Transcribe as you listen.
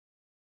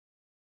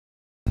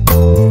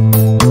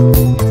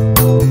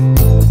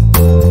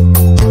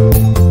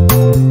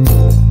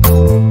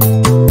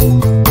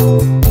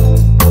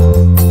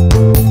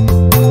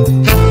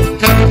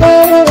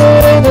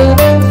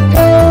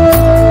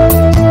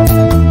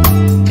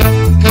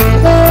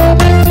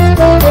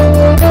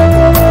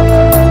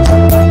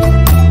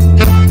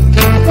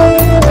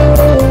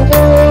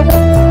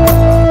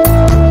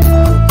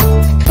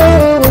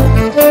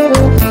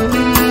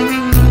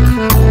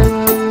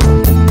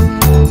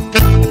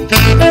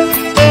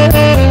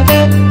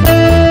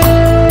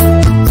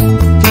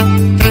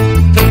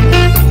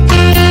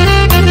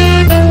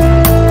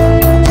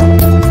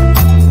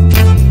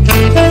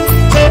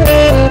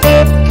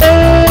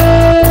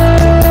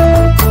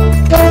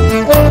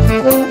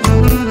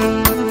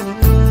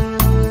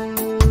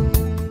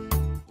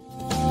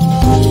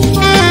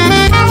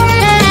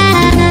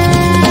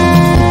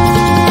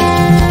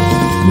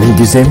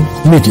Mengizem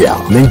Media.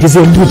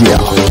 Mengizem Media.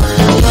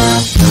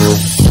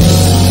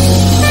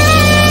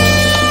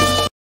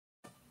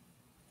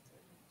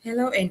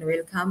 Hello and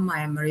welcome.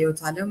 I am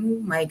Reeyot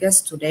Alemu. My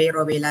guest today,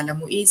 Robel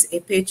Alemu, is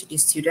a PhD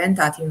student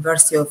at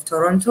University of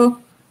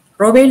Toronto.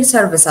 Robel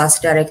serves as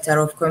Director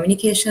of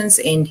Communications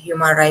and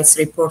Human Rights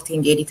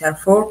Reporting Editor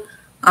for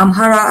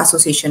Amhara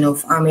Association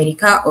of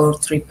America, or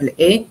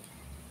AAA.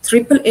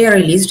 AAA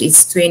released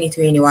its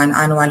 2021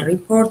 annual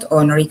report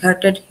on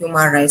recorded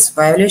human rights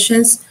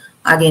violations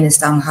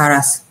against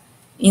Amharas.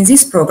 In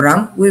this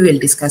program, we will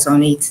discuss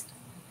on it.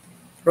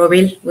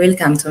 Robel,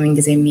 welcome to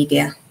Mengizem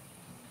Media.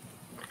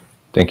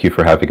 Thank you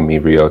for having me,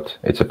 Reeyot.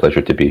 It's a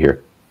pleasure to be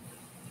here.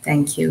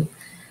 Thank you.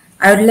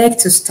 I would like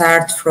to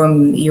start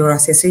from your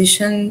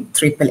association,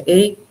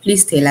 AAA.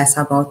 Please tell us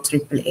about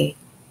AAA.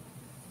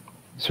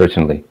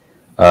 Certainly.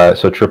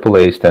 So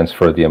AAA stands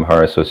for the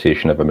Amhara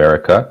Association of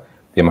America.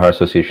 The Amhara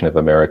Association of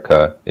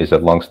America is a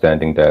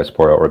long-standing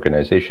diaspora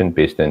organization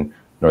based in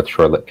North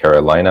Charlotte,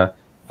 Carolina,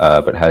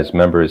 but has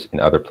members in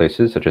other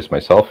places, such as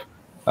myself.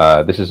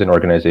 This is an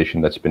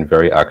organization that's been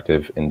very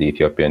active in the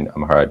Ethiopian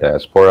Amhara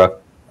diaspora,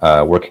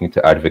 working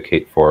to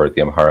advocate for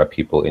the Amhara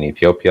people in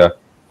Ethiopia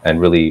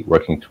and really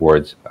working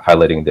towards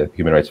highlighting the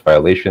human rights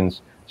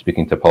violations,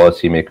 speaking to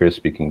policymakers,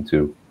 speaking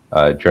to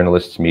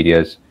journalists,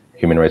 medias,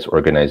 human rights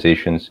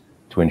organizations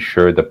to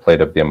ensure the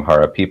plight of the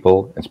Amhara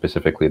people, and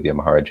specifically the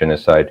Amhara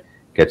genocide,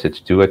 gets its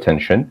due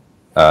attention.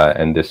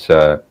 And this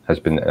has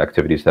been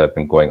activities that have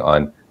been going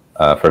on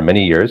for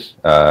many years,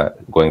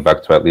 going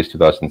back to at least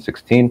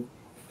 2016,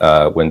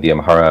 when the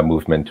Amhara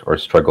movement or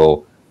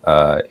struggle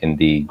in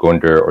the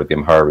Gondar or the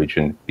Amhara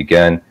region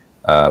began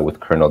with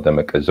Colonel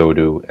Demek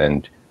Azodu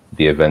and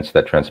the events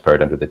that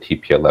transpired under the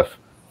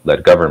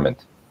TPLF-led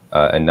government.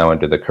 And now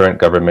under the current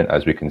government,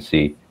 as we can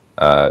see,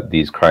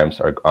 these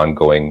crimes are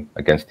ongoing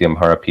against the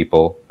Amhara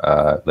people,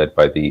 led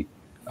by the,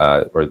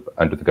 or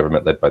under the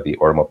government led by the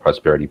Oromo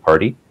Prosperity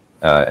Party.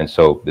 And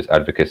so this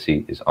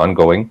advocacy is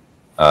ongoing,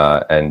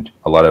 and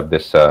a lot of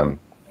these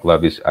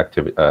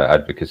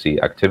advocacy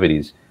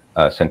activities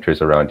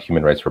centers around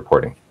human rights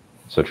reporting.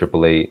 So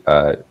AAA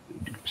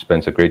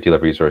spends a great deal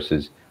of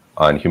resources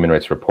on human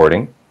rights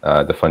reporting.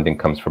 The funding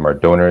comes from our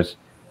donors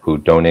who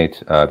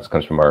donate. This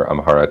comes from our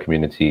Amhara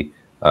community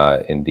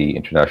in the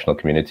international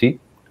community.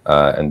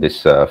 And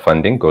this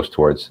funding goes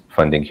towards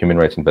funding human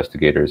rights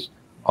investigators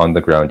on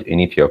the ground in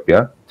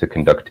Ethiopia to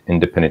conduct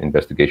independent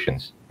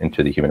investigations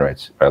into the human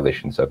rights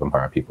violations of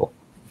Amhara people.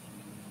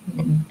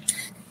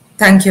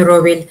 Thank you,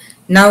 Robel.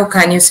 Now,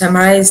 can you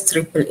summarize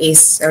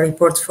AAA's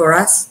report for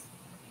us?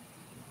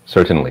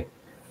 Certainly.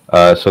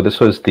 So this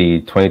was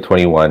the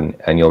 2021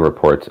 annual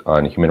report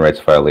on human rights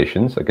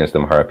violations against the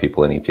Amhara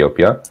people in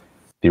Ethiopia.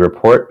 The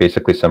report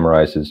basically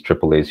summarizes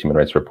AAA's human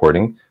rights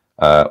reporting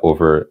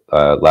over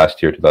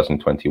last year,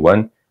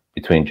 2021,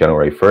 between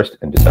January 1st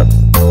and December.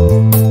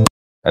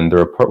 And the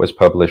report was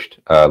published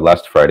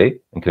last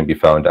Friday and can be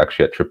found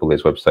actually at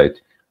AAA's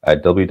website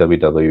at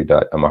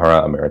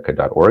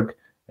www.amharaamerica.org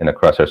and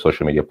across our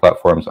social media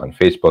platforms on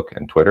Facebook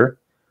and Twitter.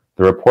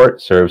 The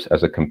report serves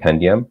as a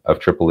compendium of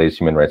AAA's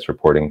human rights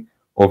reporting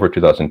over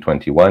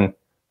 2021,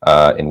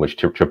 in which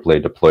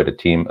AAA deployed a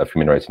team of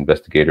human rights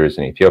investigators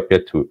in Ethiopia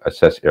to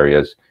assess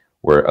areas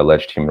where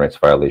alleged human rights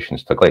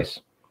violations took place.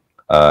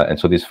 And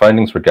so these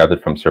findings were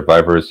gathered from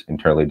survivors,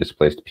 internally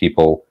displaced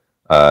people,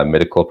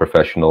 medical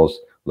professionals,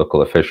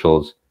 local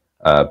officials,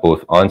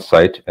 both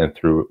on-site and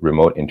through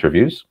remote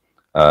interviews.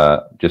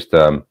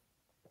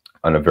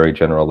 On a very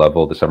general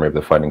level, the summary of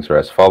the findings are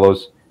as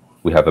follows.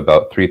 We have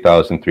about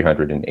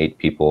 3,308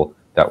 people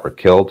that were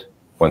killed,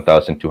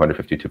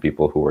 1,252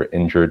 people who were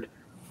injured,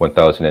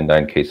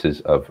 1,009 cases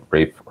of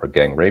rape or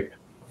gang rape,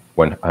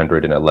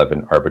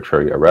 111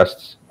 arbitrary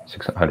arrests,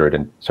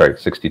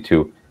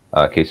 62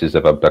 cases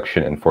of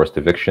abduction and forced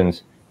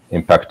evictions,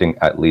 impacting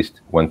at least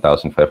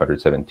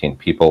 1,517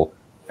 people,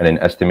 and an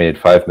estimated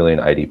 5 million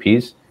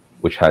IDPs,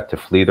 which had to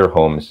flee their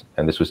homes,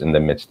 and this was in the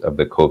midst of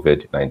the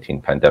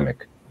COVID-19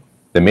 pandemic.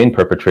 The main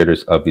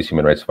perpetrators of these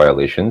human rights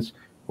violations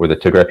were the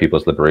Tigray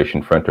People's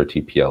Liberation Front, or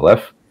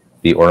TPLF,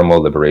 the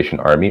Oromo Liberation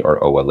Army,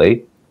 or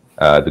OLA,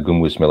 the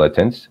Gumuz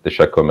militants, the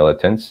Shako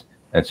militants,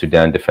 and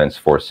Sudan Defense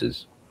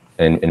Forces.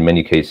 And in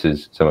many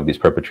cases, some of these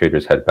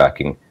perpetrators had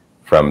backing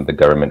from the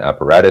government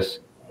apparatus.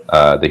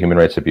 The human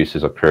rights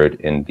abuses occurred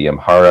in the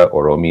Amhara,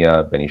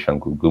 Oromia,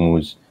 Benishangul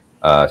Gumuz,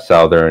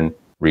 southern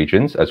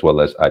regions, as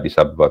well as Addis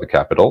Ababa, the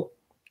capital.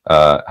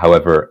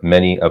 However,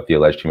 many of the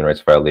alleged human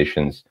rights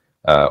violations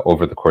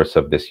over the course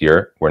of this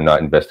year were not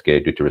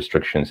investigated due to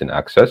restrictions in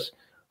access.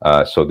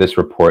 So this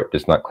report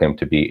does not claim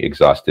to be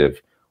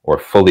exhaustive or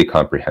fully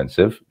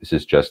comprehensive. This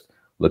is just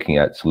looking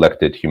at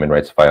selected human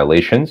rights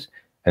violations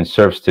and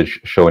serves to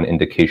show an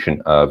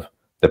indication of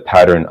the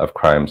pattern of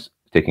crimes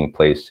taking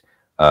place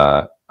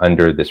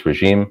under this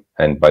regime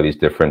and by these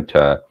different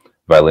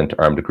violent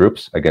armed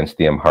groups against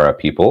the Amhara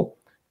people,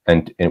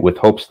 and with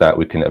hopes that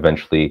we can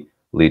eventually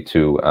lead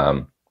to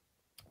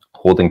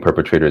holding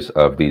perpetrators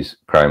of these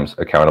crimes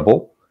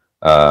accountable.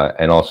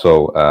 And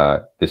also,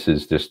 this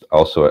is just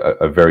also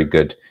a very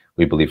good,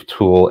 we believe,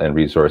 tool and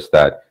resource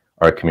that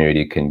our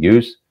community can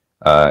use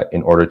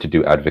in order to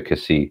do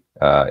advocacy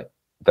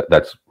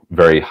that's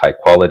very high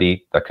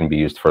quality, that can be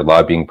used for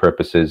lobbying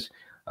purposes,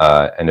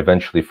 and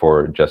eventually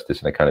for justice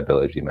and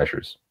accountability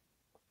measures.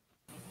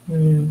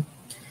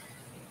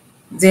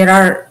 There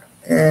are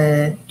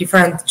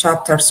different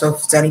chapters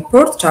of the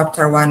report.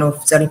 Chapter 1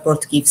 of the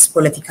report gives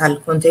political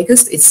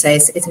context. It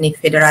says ethnic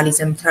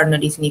federalism turned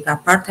ethnic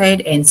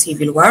apartheid and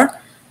civil war.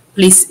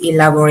 Please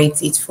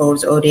elaborate it for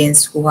the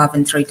audience who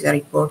haven't read the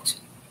report.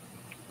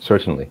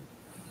 Certainly.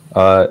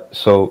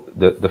 So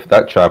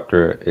that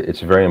chapter, it's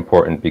very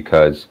important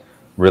because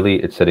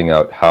really it's setting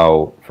out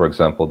how, for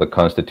example, the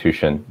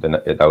Constitution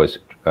that was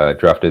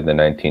drafted in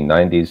the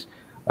 1990s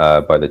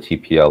by the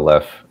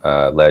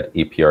TPLF-led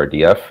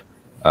EPRDF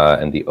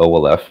and the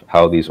OLF,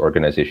 how these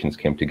organizations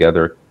came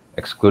together,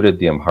 excluded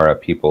the Amhara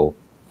people,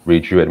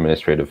 redrew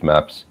administrative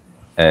maps,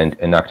 and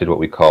enacted what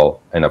we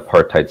call an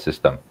apartheid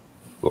system,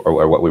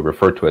 or what we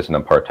refer to as an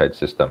apartheid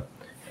system.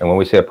 And when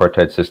we say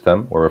apartheid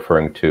system, we're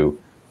referring to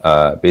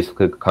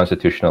basically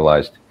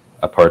constitutionalized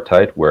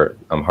apartheid, where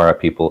Amhara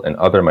people and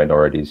other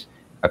minorities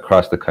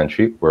across the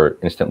country were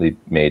instantly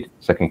made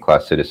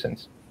second-class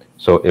citizens.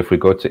 So if we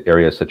go to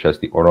areas such as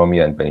the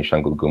Oromia and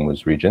Benishangul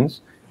Gumuz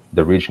regions,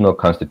 the regional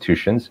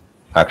constitutions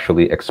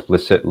actually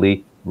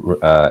explicitly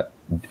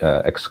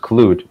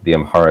exclude the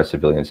Amhara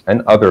civilians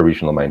and other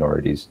regional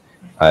minorities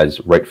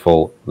as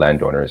rightful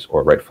landowners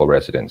or rightful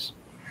residents.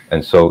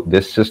 And so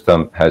this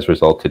system has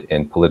resulted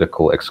in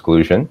political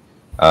exclusion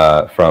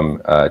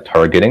from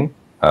targeting,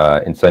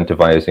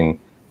 incentivizing,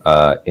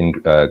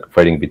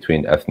 fighting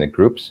between ethnic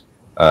groups,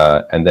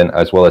 and then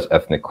as well as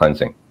ethnic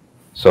cleansing.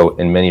 So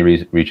in many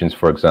regions,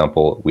 for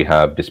example, we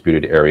have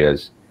disputed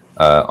areas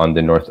on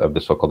the north of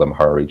the so-called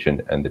Amhara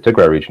region and the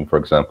Tigray region, for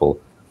example.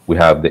 We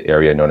have the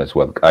area known as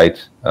Welgait,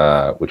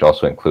 which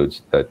also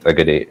includes the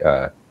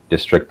Tagade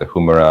district, the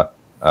Humera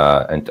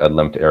and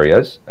Adlamt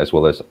areas, as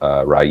well as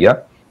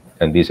Raya.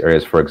 And these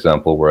areas, for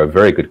example, were a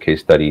very good case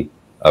study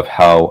of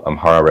how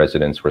Amhara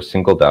residents were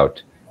singled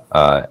out,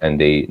 and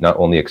they not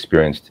only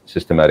experienced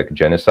systematic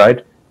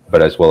genocide,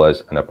 but as well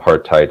as an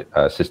apartheid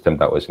system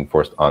that was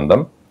enforced on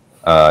them.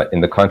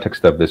 In the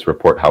context of this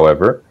report,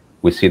 however,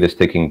 we see this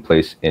taking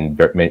place in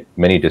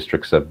many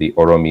districts of the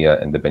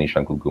Oromia and the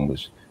Benishangul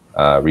Gumuz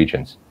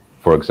regions.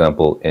 For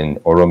example, in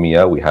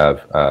Oromia, we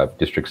have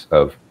districts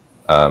of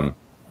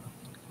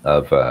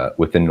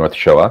within North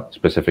Shoa,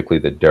 specifically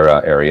the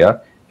Dera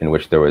area, in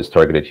which there was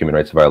targeted human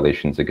rights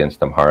violations against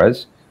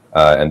Amharas.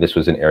 And this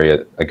was an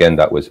area, again,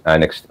 that was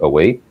annexed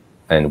away,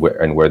 and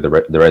where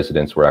the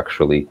residents were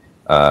actually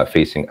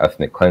facing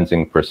ethnic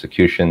cleansing,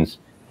 persecutions,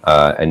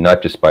 and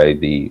not just by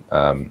the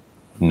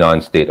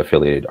non-state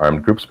affiliated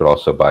armed groups, but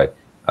also by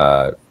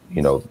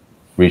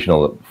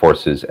regional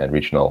forces and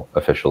regional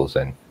officials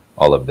and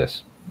all of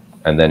this.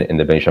 And then in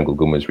the Benishangul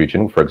Gumuz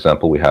region, for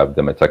example, we have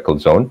the Metekal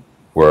zone,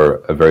 where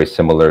a very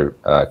similar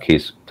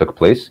case took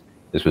place.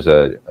 This was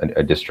a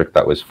district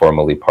that was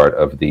formerly part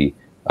of the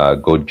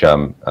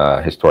Gojam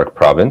historic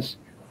province,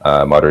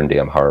 modern-day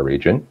Amhara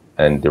region.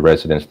 And the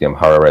residents, the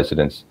Amhara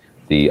residents,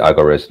 the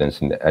Aga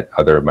residents, and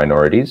other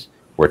minorities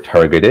were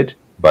targeted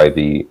by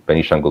the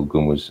Benishangul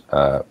Gumuz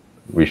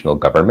regional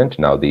government,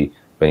 now the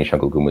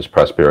Benishangul Gumuz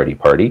Prosperity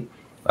Party,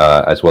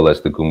 as well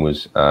as the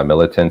Gumuz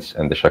militants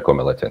and the Sheko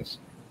militants.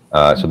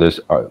 So there's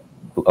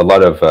a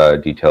lot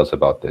of details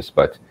about this,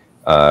 but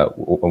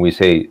when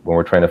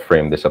we're trying to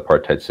frame this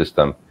apartheid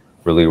system,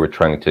 really we're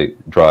trying to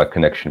draw a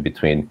connection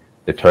between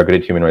the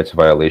targeted human rights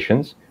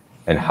violations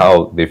and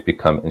how they've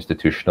become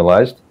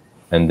institutionalized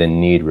and the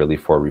need really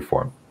for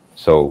reform.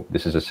 So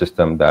this is a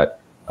system that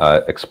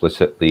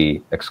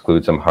explicitly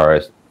excludes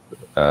Amharas,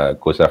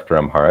 goes after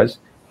Amharas,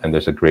 and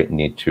there's a great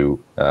need to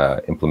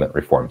implement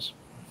reforms.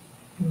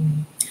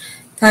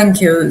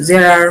 Thank you.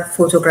 There are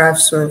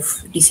photographs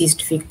of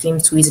deceased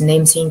victims with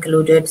names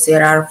included.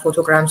 There are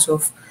photographs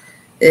of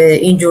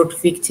injured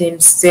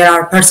victims. There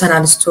are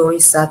personal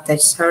stories that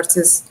touch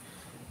hearts.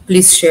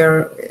 Please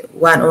share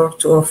one or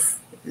two of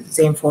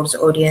them for the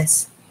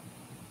audience.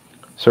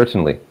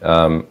 Certainly.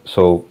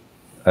 So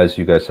as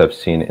you guys have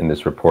seen in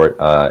this report,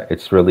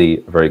 it's really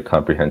very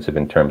comprehensive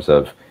in terms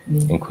of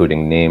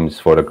including names,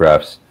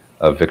 photographs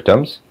of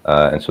victims.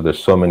 And so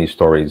there's so many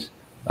stories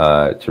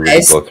to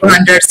really go through.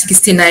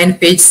 269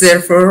 pages,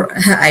 therefore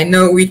I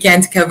know we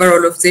can't cover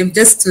all of them,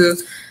 just to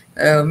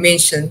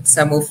mention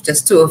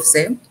just two of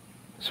them.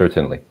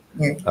 Certainly.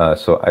 Yeah.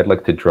 So I'd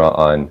like to draw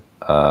on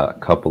a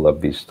couple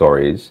of these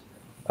stories.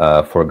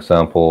 For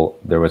example,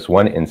 there was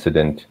one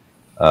incident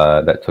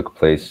that took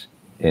place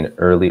in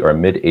early or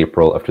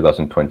mid-April of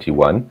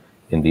 2021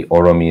 in the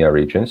Oromia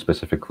region,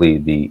 specifically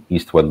the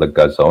East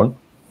Wedlaga zone.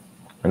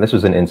 And this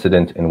was an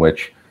incident in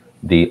which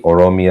the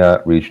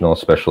Oromia Regional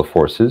Special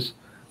Forces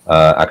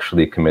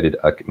actually committed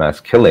a mass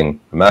killing,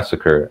 a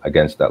massacre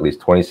against at least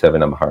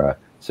 27 Amhara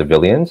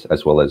civilians,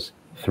 as well as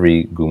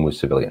 3 Gumuz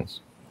civilians.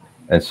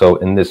 And so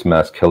in this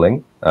mass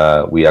killing,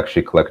 we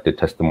actually collected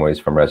testimonies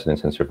from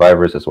residents and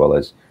survivors, as well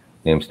as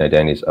names and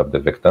identities of the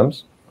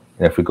victims.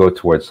 And if we go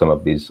towards some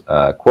of these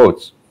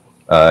quotes,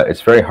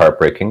 it's very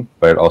heartbreaking,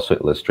 but it also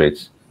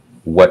illustrates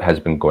what has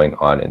been going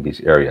on in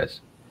these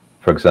areas.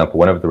 For example,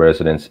 one of the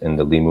residents in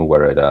the Limu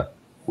Wareda,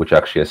 which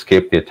actually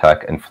escaped the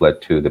attack and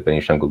fled to the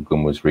Benishangul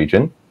Gumuz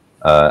region,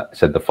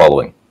 said the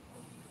following: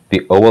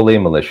 "The OLA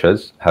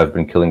militias have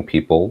been killing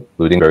people,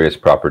 looting various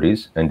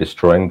properties, and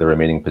destroying the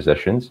remaining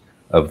possessions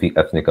of the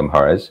ethnic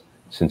Amharas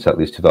since at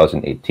least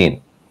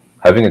 2018,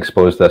 having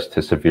exposed us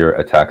to severe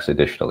attacks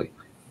additionally.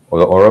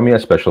 The Oromia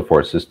Special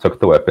Forces took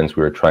the weapons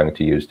we were trying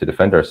to use to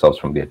defend ourselves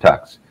from the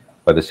attacks.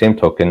 By the same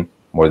token,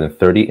 more than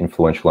 30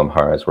 influential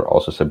Amharas were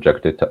also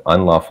subjected to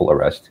unlawful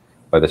arrest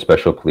by the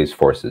Special Police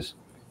Forces.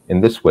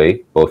 In this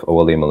way, both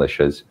OLA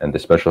militias and the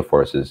Special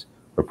Forces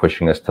were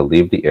pushing us to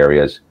leave the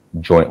areas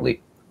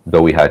jointly,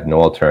 though we had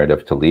no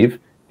alternative to leave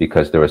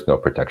because there was no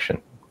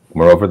protection.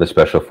 Moreover, the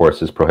Special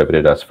Forces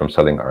prohibited us from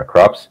selling our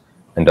crops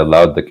and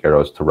allowed the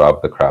Keros to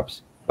rob the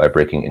crops by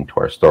breaking into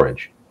our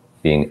storage.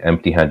 Being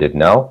empty-handed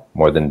now,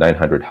 more than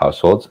 900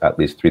 households, at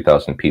least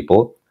 3,000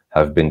 people,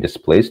 have been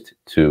displaced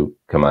to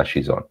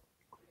Kamashi zone."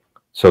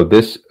 So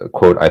this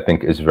quote, I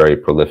think, is very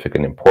prolific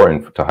and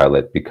important to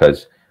highlight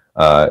because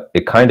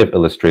it kind of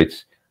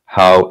illustrates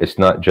how it's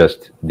not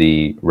just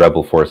the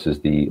rebel forces,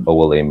 the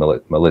OLA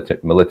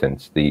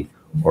militants, the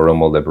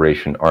Oromo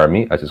Liberation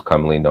Army, as is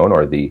commonly known,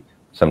 or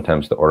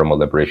sometimes the Oromo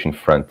Liberation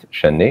Front,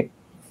 Shenne.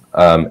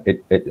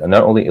 It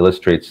not only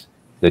illustrates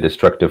the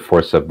destructive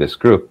force of this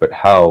group, but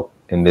how,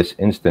 in this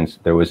instance,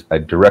 there was a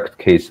direct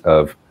case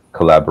of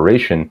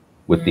collaboration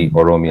with the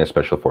Oromia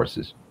Special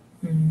Forces.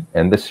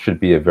 And this should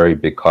be a very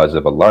big cause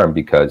of alarm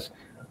because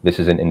this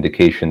is an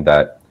indication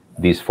that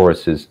these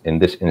forces, in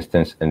this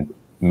instance and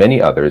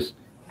many others,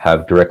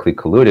 have directly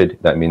colluded.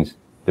 That means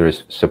there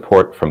is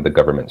support from the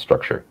government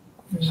structure.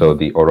 So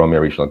the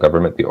Oromia Regional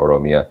Government, the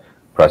Oromia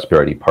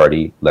Prosperity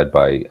Party, led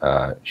by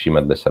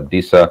Shimadlis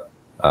Abdisa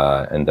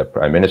and the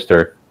Prime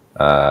Minister,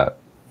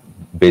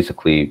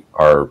 basically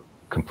are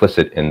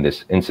complicit in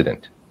this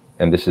incident.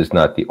 And this is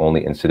not the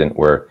only incident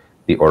where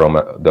the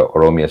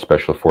Oromia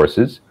Special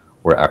Forces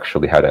were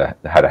actually had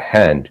a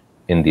hand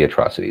in the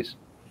atrocities.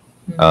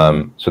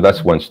 So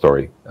that's one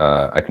story.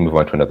 I can move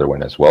on to another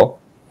one as well.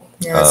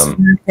 Yes,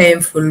 very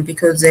painful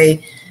because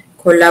they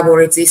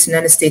collaborate, these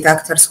non-state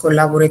actors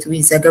collaborate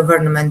with the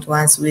government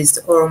ones, with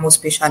the Oromo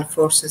Special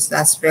Forces.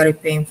 That's very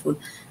painful.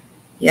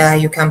 Yeah,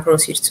 you can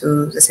proceed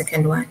to the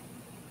second one.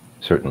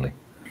 Certainly.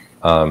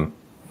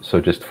 So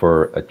just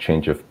for a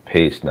change of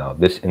pace now,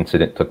 this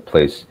incident took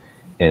place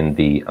in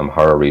the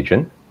Amhara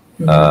region.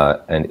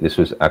 And this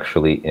was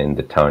actually in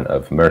the town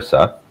of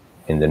Mirsa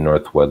in the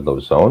North Wedlo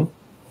zone,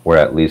 where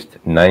at least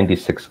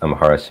 96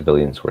 Amhara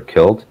civilians were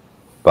killed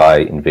by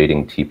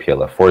invading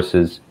TPLF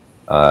forces.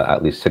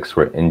 At least 6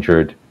 were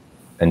injured.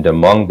 And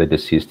among the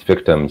deceased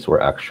victims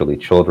were actually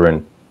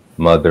children,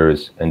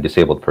 mothers, and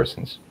disabled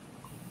persons.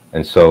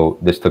 And so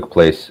this took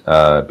place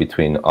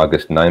between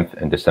August 9th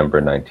and December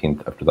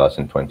 19th of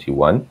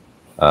 2021.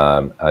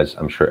 As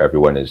I'm sure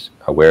everyone is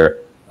aware,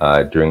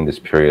 during this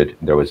period,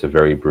 there was a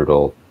very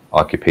brutal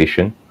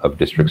occupation of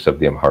districts of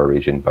the Amhara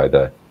region by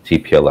the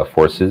TPLF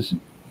forces.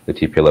 The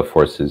TPLF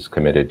forces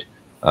committed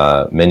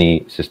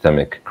many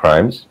systemic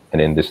crimes, and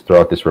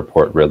throughout this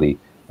report, really,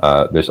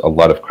 there's a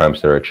lot of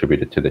crimes that are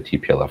attributed to the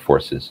TPLF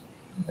forces.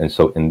 And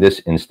so in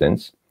this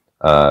instance,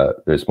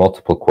 there's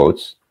multiple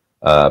quotes,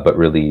 but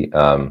really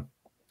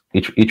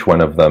each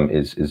one of them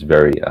is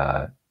very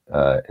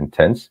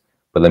intense.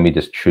 But let me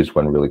just choose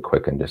one really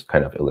quick and just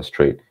kind of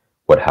illustrate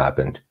what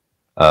happened.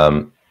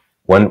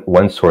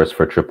 One source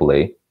for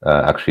AAA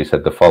actually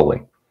said the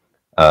following.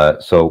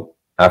 So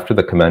after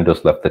the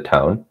commandos left the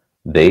town,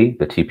 the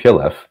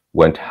TPLF,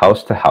 went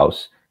house to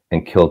house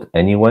and killed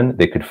anyone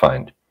they could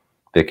find.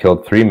 They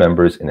killed 3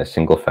 members in a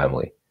single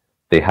family.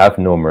 They have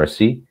no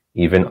mercy,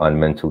 even on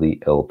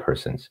mentally ill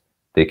persons.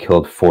 They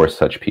killed 4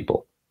 such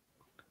people.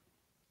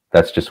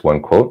 That's just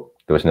one quote.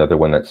 There was another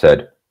one that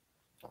said,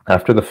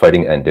 after the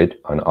fighting ended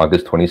on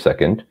August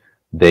 22nd,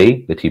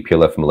 the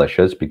TPLF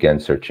militias, began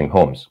searching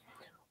homes.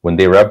 When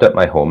they arrived at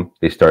my home,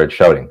 they started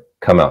shouting,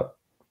 "Come out."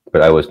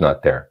 But I was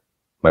not there.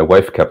 My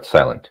wife kept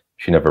silent.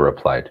 She never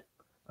replied.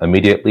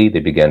 Immediately, they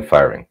began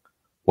firing.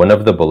 One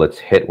of the bullets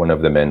hit one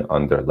of the men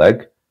on their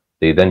leg.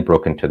 They then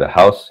broke into the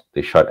house.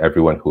 They shot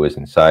everyone who was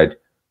inside.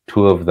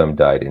 2 of them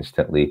died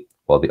instantly,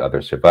 while the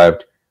others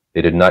survived.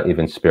 They did not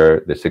even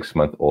spare the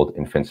 6-month-old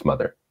infant's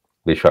mother.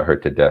 They shot her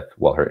to death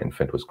while her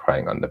infant was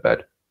crying on the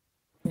bed.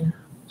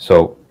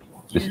 So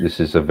this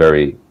is a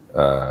very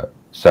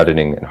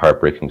saddening and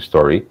heartbreaking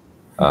story,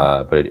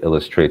 but it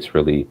illustrates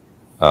really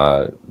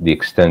the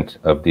extent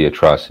of the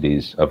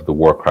atrocities of the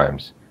war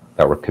crimes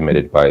that were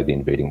committed by the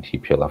invading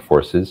TPLF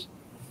forces.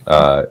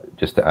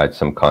 Just to add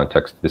some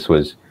context, this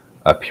was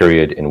a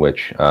period in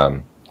which,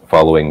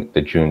 following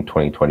the June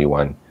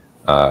 2021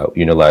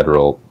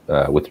 unilateral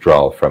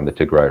withdrawal from the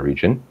Tigray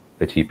region,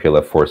 the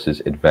TPLF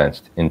forces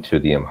advanced into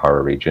the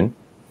Amhara region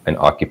and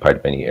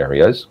occupied many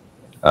areas.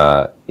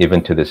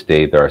 Even to this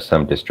day, there are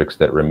some districts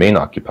that remain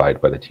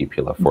occupied by the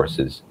TPLF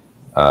forces,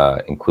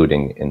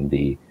 including in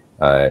the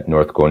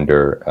North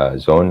Gondar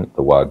zone,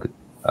 the Wag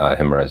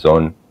Himra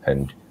zone,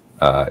 and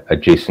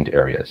adjacent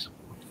areas.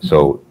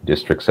 So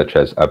districts such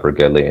as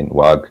Abergele and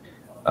Wag,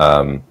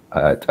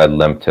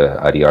 Alem to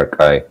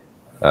Adiarkai,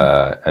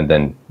 and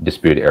then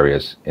disputed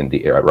areas in the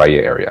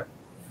Raya area.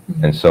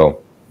 And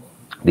so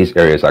these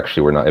areas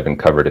actually were not even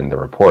covered in the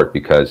report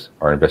because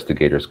our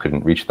investigators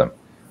couldn't reach them.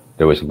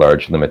 There was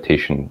large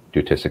limitation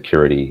due to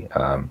security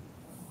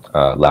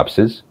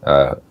lapses.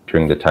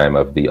 During the time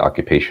of the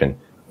occupation,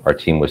 our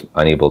team was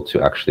unable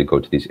to actually go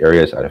to these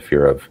areas out of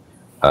fear of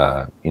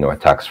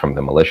attacks from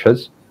the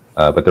militias.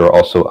 But there were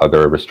also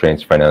other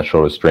restraints,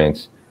 financial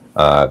restraints.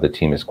 The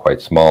team is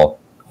quite small.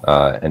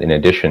 And in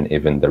addition,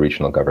 even the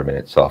regional government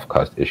itself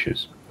caused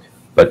issues.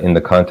 But in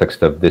the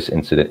context of this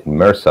incident in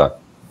Mersa,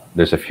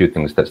 there's a few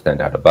things that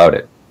stand out about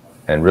it.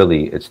 And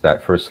really, it's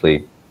that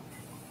firstly,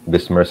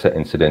 this Mersa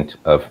incident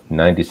of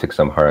 96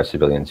 Amhara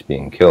civilians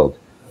being killed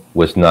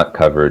was not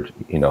covered,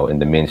 in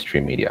the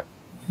mainstream media.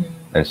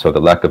 And so the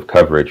lack of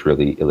coverage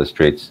really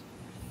illustrates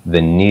the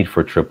need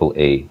for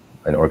AAA,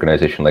 an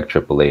organization like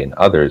AAA and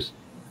others,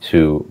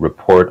 to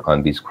report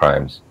on these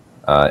crimes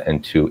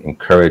and to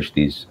encourage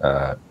these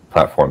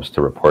platforms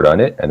to report on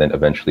it, and then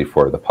eventually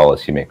for the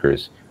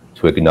policymakers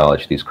to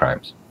acknowledge these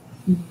crimes.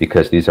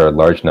 Because these are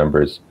large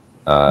numbers,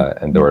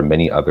 and there were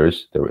many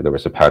others. There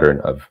was a pattern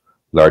of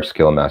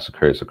large-scale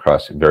massacres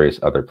across various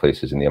other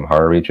places in the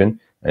Amhara region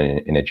and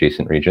in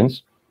adjacent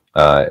regions.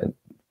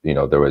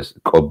 There was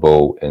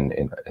Kobo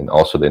and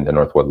also in the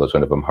North Wadlo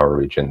zone of Amhara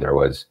region. There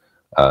was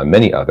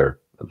many other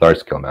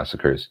large-scale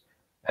massacres.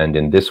 And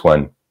in this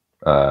one,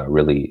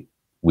 really,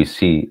 we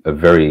see a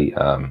very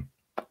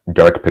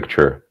dark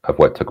picture of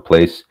what took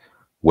place,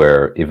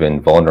 where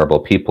even vulnerable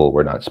people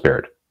were not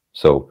spared.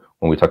 So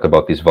when we talk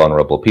about these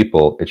vulnerable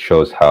people, it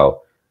shows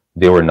how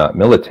they were not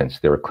militants.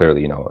 They were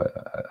clearly,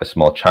 a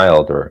small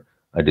child or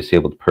a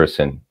disabled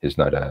person is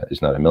not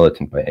a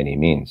militant by any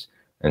means.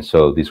 And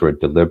so these were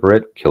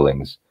deliberate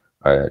killings,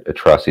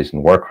 atrocities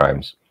and war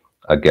crimes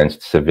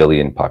against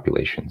civilian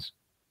populations.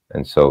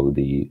 And so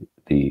the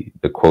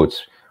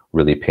quotes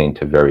really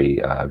paint a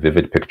very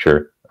vivid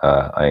picture.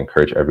 I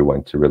encourage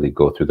everyone to really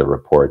go through the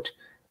report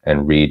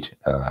and read,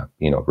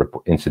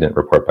 incident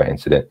report by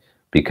incident,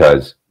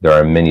 because there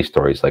are many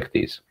stories like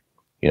these.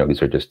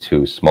 These are just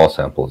two small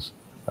samples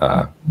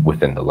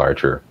within the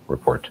larger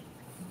report.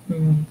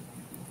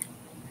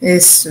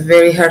 It's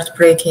very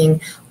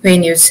heartbreaking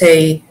when you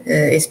say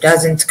it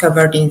doesn't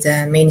covered in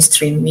the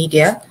mainstream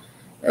media.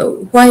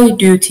 Why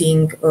do you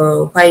think,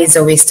 why is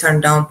the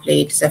Western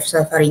downplayed the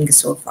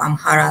sufferings of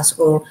Amharas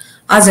or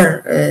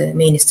other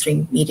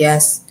mainstream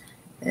medias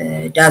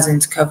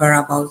doesn't cover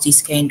about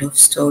this kind of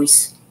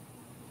stories?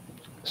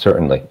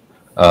 Certainly.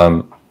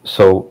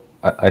 So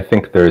I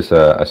think there's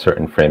a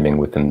certain framing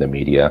within the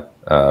media.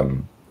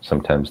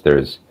 Sometimes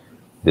there's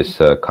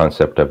this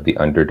concept of the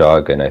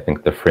underdog, and I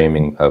think the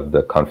framing of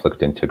the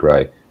conflict in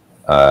Tigray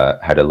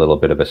had a little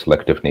bit of a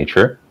selective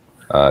nature.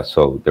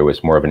 So there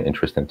was more of an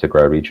interest in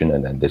Tigray region,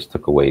 and then this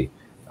took away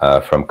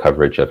from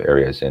coverage of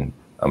areas in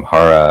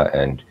Amhara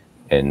and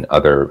in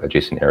other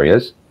adjacent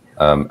areas.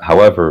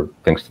 However,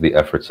 thanks to the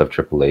efforts of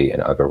AAA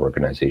and other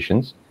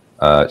organizations,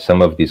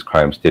 some of these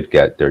crimes did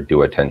get their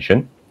due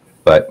attention,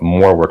 but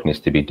more work needs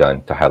to be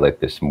done to highlight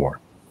this more.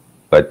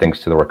 But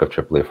thanks to the work of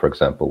AAA, for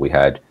example, we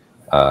had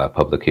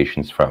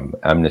publications from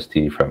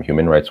Amnesty, from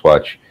Human Rights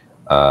Watch,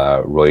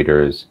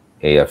 Reuters,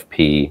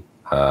 AFP,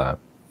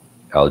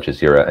 Al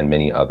Jazeera, and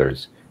many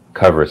others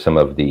cover some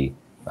of the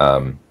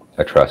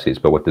atrocities.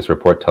 But what this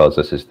report tells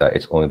us is that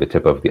it's only the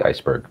tip of the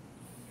iceberg.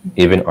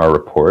 Even our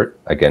report,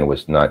 again,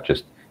 was not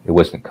just, it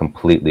wasn't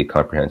completely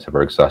comprehensive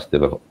or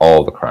exhaustive of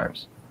all the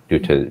crimes due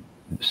to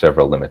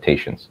several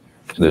limitations.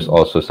 So there's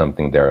also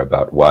something there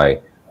about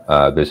why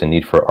there's a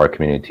need for our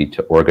community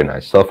to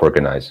organize,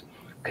 self-organize,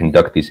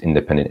 conduct these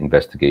independent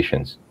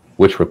investigations,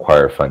 which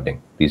require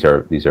funding. These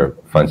are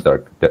funds that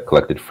are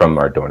collected from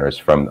our donors,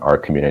 from our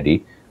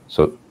community.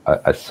 So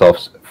a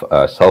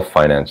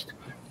self-financed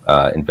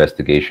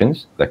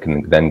investigations that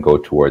can then go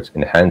towards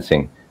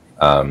enhancing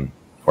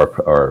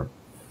or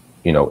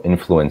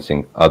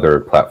influencing other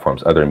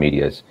platforms, other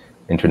medias,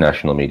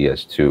 international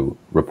medias to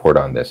report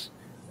on this.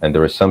 And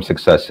there was some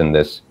success in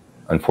this.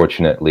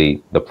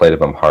 Unfortunately, the plight of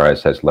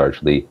Amharas has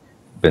largely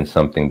been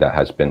something that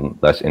has been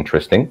less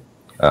interesting.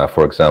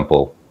 For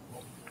example,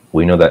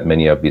 we know that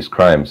many of these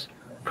crimes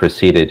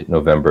preceded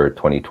November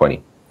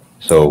 2020.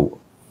 So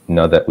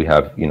now that we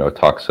have,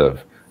 talks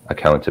of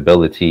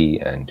accountability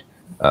and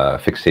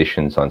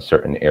fixations on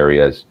certain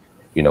areas,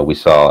 we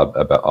saw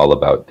all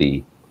about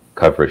the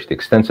coverage, the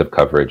extensive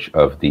coverage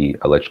of the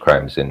alleged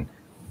crimes in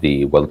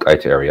the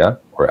Walqait area,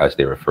 or as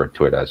they refer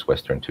to it as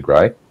Western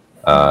Tigray.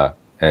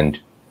 And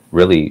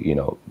really,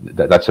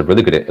 that's a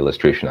really good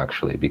illustration,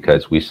 actually,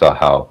 because we saw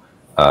how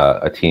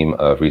a team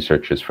of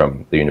researchers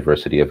from the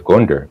University of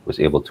Gondar was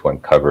able to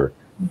uncover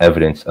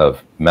evidence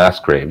of mass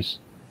graves,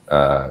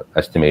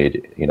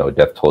 estimated,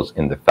 death tolls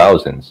in the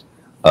thousands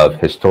of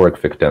historic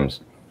victims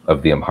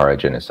of the Amhara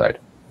genocide.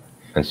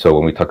 And so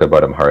when we talk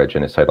about Amhara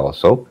genocide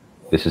also,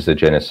 this is a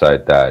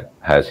genocide that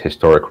has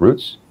historic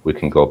roots. We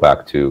can go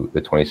back to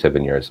the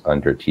 27 years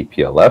under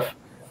TPLF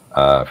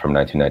from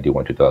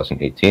 1991 to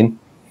 2018.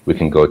 We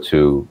can go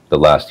to the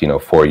last,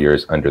 4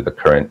 years under the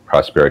current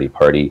Prosperity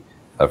Party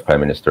of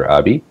Prime Minister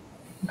Abiy.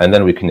 And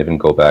then we can even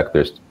go back.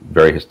 There's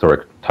very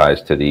historic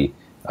ties to the,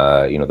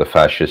 the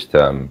fascist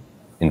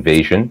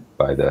invasion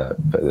by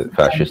the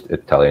fascist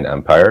Italian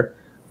Empire,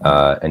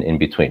 and in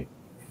between.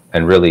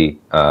 And really,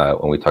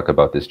 when we talk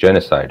about this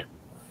genocide,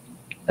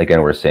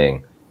 again, we're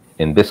saying,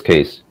 in this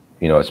case,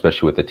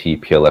 especially with the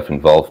TPLF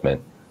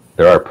involvement,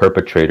 there are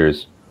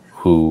perpetrators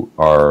who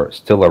are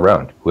still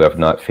around, who have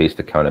not faced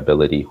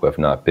accountability, who have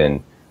not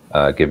been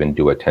given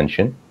due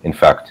attention. In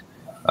fact,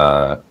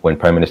 when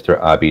Prime Minister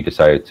Abiy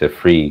decided to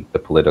free the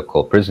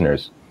political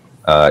prisoners,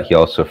 he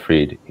also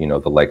freed,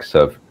 the likes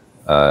of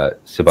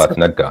Sibat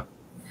Nagga,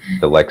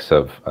 the likes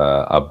of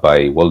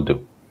Abbay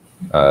Waldu.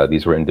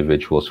 These were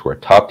individuals who were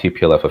top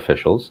TPLF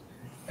officials,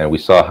 and we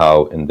saw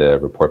how in the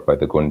report by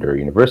the Gondar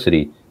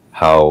University,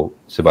 how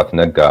Sibat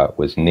Nagga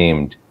was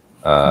named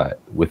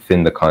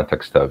within the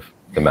context of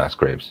the mass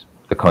graves,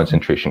 the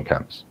concentration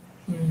camps.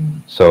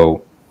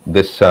 So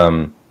this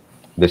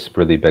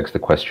really begs the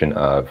question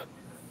of,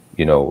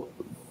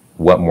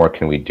 what more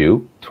can we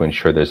do to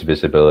ensure there's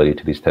visibility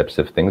to these types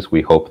of things?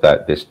 We hope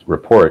that this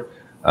report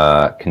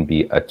can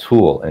be a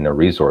tool and a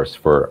resource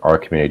for our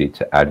community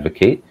to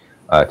advocate,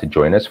 to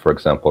join us. For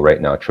example,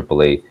 right now,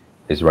 AAA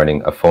is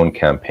running a phone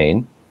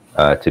campaign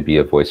to be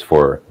a voice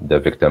for the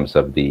victims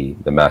of the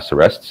mass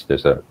arrests.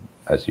 There's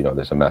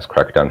there's a mass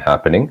crackdown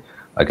happening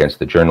against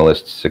the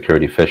journalists,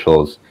 security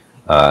officials,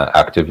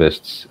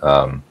 activists,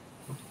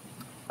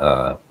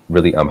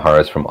 really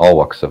Amharas from all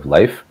walks of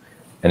life,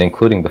 and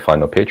including the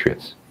Fano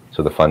Patriots.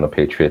 So the Fano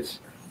Patriots,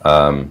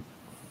 in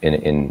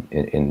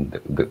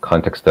the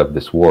context of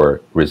this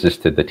war,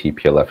 resisted the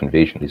TPLF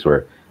invasion. These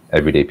were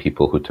everyday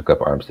people who took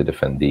up arms to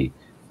defend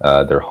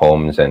their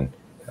homes and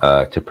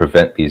to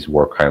prevent these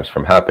war crimes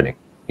from happening.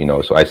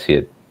 So I see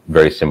it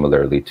very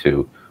similarly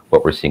to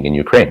what we're seeing in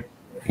Ukraine.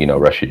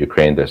 Russia,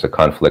 Ukraine, there's a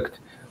conflict.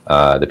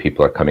 The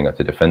people are coming out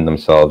to defend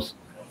themselves.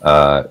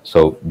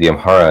 So the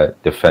Amhara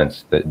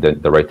defense,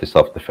 the right to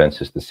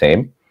self-defense is the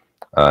same.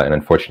 And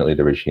unfortunately,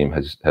 the regime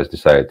has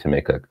decided to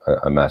make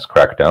a mass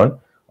crackdown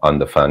on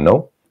the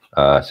Fano,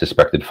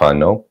 suspected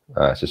Fano,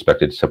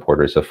 suspected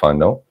supporters of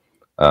Fano.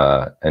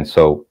 And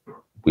so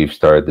we've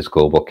started this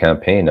global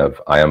campaign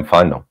of I am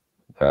Fano.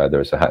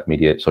 There's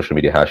a social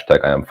media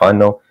hashtag I am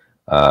Fano,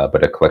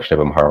 but a collection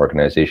of Amhara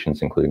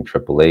organizations, including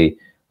AAA,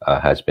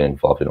 has been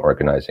involved in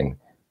organizing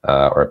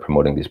or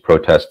promoting these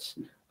protests.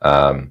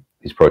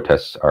 These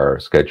protests are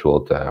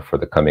scheduled for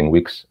the coming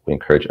weeks. We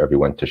encourage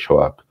everyone to show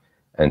up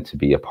and to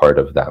be a part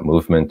of that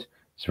movement.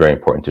 It's very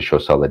important to show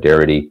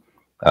solidarity.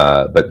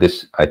 But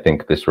I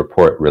think this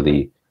report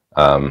really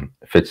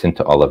fits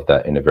into all of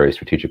that in a very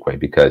strategic way,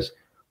 because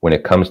when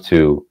it comes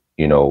to,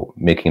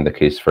 making the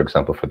case, for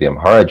example, for the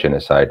Amhara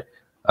genocide,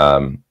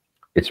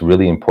 it's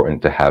really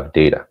important to have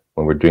data.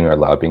 When we're doing our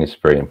lobbying, it's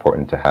very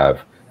important to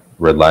have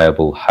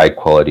reliable,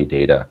 high-quality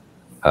data,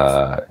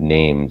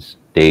 names,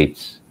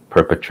 dates,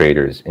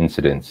 perpetrators,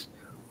 incidents,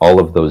 all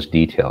of those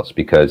details,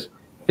 because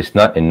it's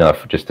not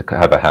enough just to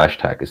have a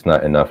hashtag. It's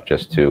not enough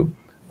just to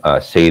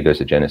say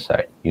there's a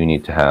genocide. You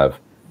need to have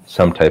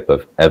some type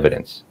of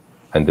evidence.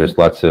 And there's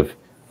lots of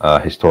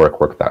historic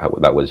work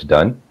that was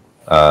done,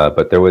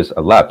 but there was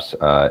a lapse,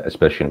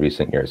 especially in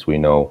recent years. We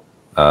know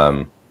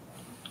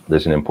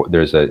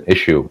there's an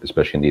issue,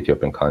 especially in the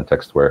Ethiopian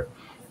context, where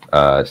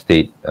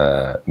state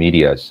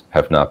medias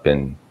have not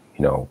been,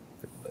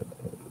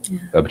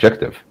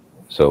 objective.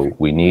 So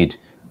we need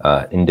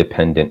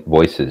independent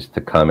voices to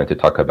come and to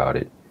talk about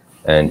it.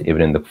 And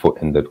even in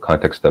the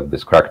context of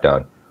this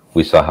crackdown,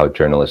 we saw how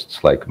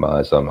journalists like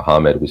Mengizem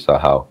Mohammed, we saw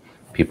how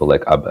people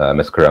like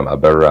Meskeram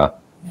Abarra,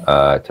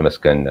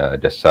 Temesgen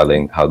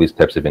Desalegn, how these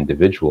types of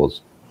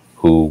individuals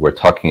who were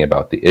talking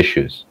about the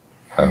issues,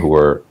 who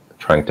were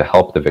trying to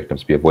help the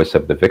victims, be a voice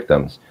of the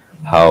victims,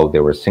 how they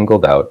were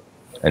singled out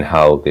and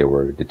how they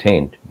were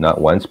detained, not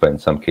once, but in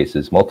some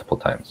cases multiple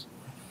times.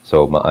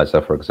 So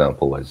Ma'aza, for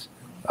example, was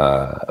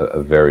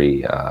a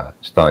very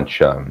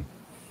staunch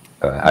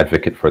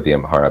advocate for the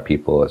Amhara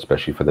people,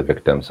 especially for the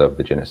victims of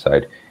the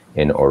genocide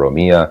in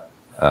Oromia.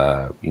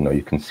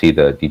 You can see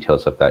the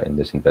details of that in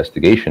this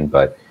investigation,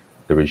 but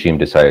the regime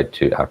decided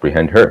to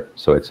apprehend her.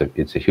 So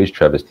it's a huge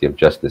travesty of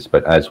justice.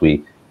 But as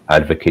we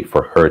advocate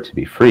for her to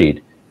be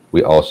freed,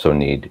 we also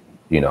need,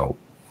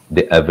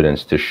 the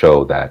evidence to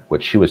show that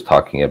what she was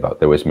talking about,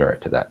 there was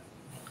merit to that.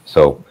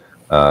 So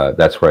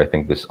that's where I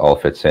think this all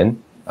fits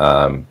in.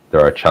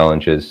 There are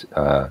challenges,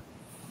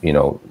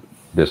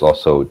 there's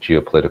also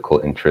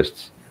geopolitical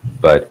interests,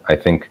 but I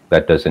think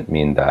that doesn't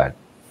mean that,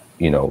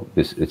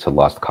 it's a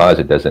lost cause.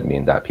 It doesn't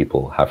mean that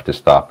people have to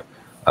stop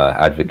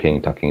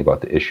advocating, talking about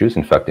the issues.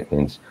 In fact, it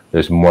means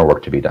there's more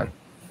work to be done.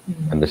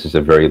 And this is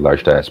a very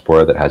large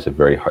diaspora that has a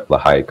very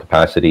high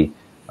capacity.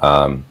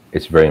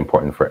 It's very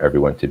important for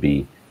everyone to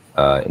be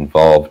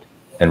involved.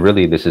 And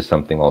really, this is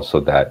something also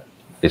that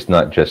it's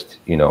not just,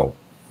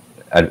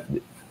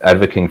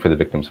 advocating for the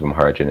victims of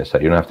Amhara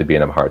genocide. You don't have to be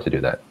an Amhara to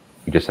do that.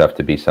 You just have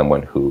to be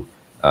someone who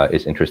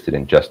is interested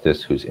in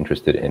justice, who's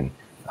interested in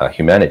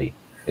humanity.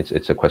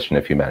 It's a question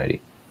of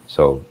humanity.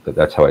 So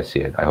that's how I see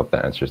it. I hope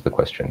that answers the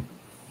question.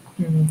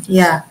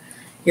 Yeah,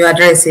 you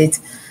address it.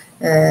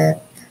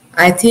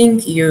 I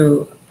think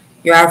you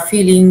are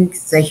feeling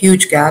the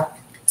huge gap,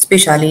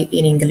 especially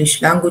in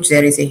English language.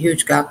 There is a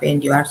huge gap,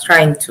 and you are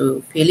trying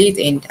to fill it.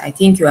 And I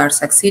think you are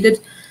succeeded.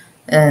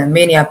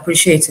 Many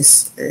appreciate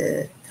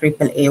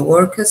AAA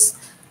workers,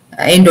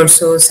 and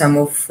also some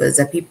of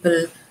the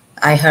people.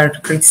 I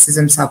heard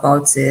criticisms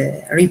about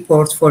the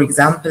report, for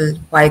example,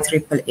 why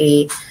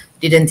AAA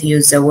didn't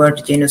use the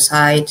word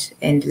genocide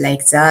and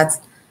like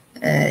that.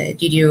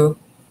 Did you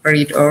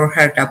read or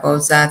heard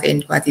about that,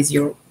 and what is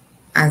your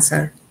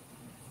answer?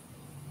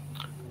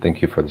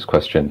 Thank you for this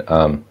question.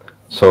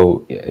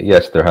 So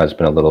yes, there has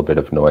been a little bit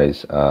of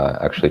noise.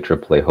 Actually,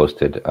 AAA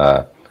hosted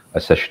a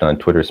session on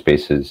Twitter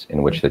Spaces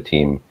in which the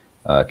team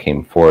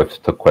came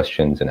forth, took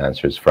questions and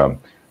answers from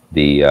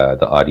the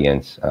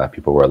audience.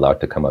 People were allowed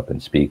to come up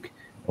and speak.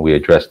 We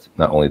addressed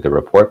not only the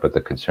report, but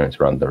the concerns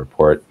around the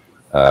report.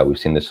 We've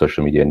seen the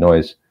social media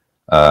noise,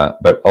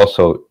 but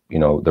also, you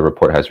know, the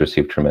report has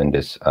received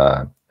tremendous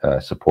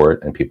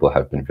support, and people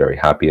have been very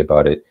happy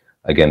about it.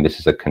 Again, this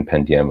is a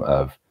compendium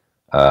of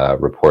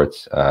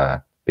reports,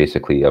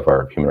 basically, of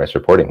our human rights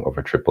reporting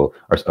over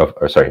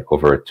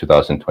over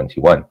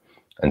 2021.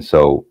 And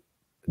so,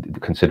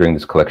 considering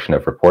this collection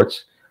of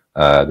reports,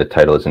 the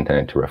title is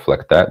intended to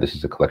reflect that. This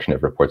is a collection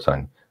of reports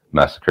on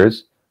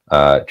massacres.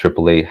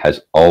 AAA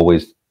has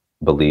always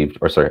believed,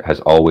 has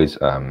always,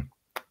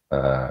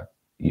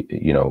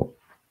 you know,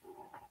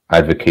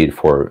 advocated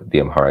for the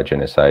Amhara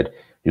genocide.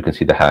 You can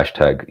see the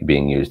hashtag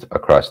being used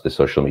across the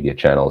social media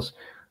channels.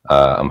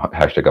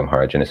 Hashtag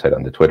Amhara genocide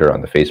on the Twitter,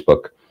 on the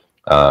Facebook.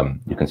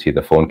 You can see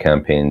the phone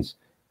campaigns.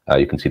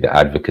 You can see the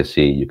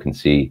advocacy. You can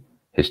see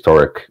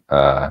historic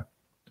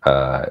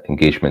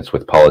engagements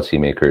with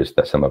policymakers,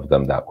 that some of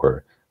them that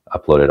were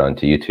uploaded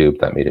onto YouTube,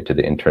 that made it to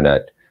the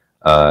internet.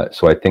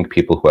 So I think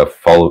people who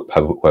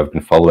have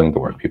been following the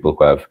work, people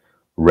who have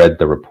read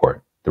the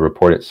report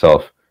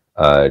itself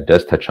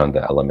does touch on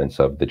the elements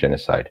of the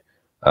genocide.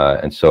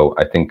 And so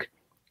I think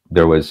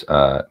there was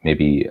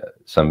maybe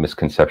some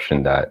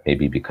misconception that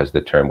maybe because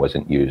the term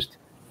wasn't used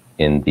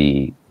in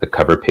the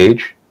cover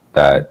page,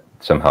 that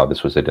somehow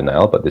this was a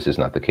denial, but this is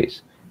not the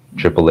case.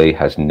 AAA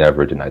has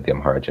never denied the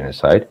Amhara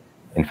genocide.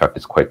 In fact,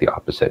 it's quite the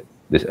opposite.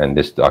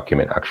 This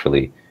document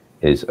actually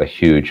is a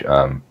huge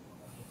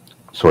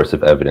source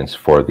of evidence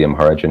for the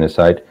Amhara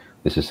genocide.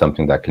 This is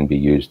something that can be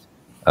used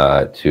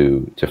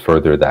to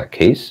further that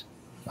case.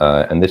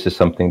 And this is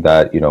something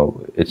that, you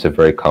know, it's a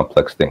very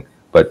complex thing,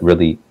 but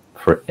really,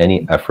 for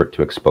any effort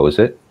to expose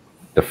it,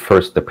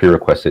 the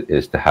prerequisite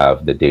is to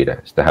have the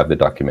data, is to have the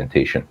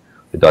documentation.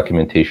 The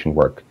documentation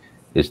work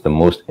is the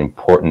most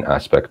important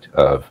aspect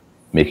of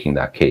making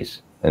that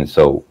case. And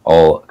so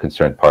all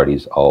concerned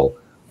parties, all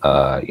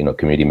you know,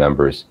 community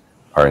members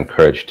are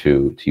encouraged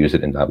to use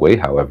it in that way.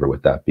 However,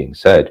 with that being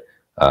said,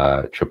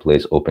 AAA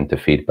is open to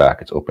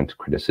feedback, it's open to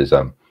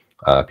criticism.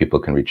 People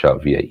can reach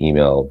out via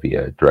email,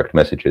 via direct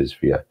messages,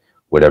 via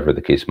whatever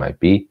the case might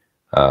be.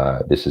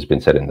 This has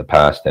been said in the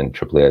past, and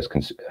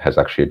AAA has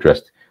actually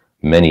addressed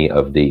many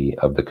of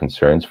the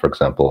concerns. For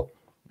example,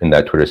 in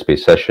that Twitter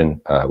Space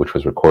session, which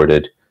was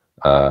recorded,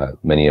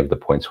 many of the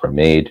points were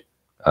made.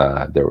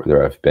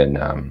 There have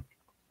been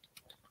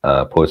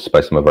posts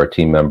by some of our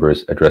team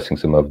members addressing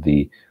some of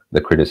the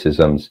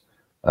criticisms.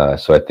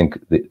 So I think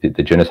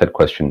the genocide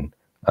question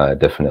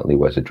definitely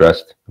was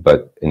addressed.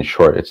 But in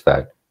short, it's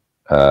that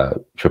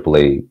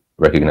AAA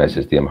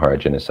recognizes the Amhara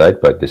genocide,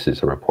 but this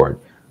is a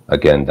report,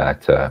 again,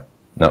 that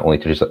not only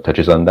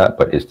touches on that,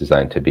 but is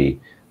designed to be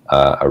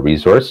a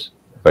resource,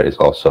 but is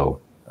also,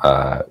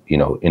 you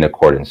know, in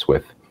accordance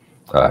with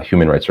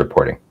human rights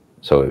reporting.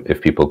 So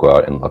if people go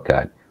out and look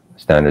at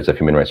standards of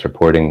human rights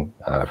reporting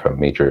from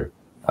major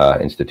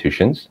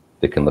institutions,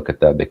 they can look at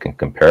that, they can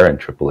compare, and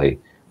AAA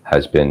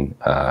has been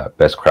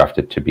best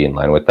crafted to be in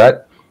line with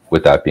that.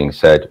 With that being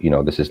said, you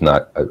know, this is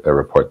not a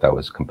report that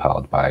was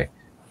compiled by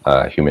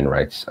human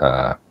rights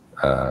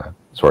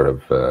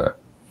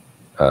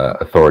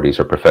authorities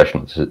or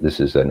professionals. This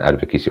is an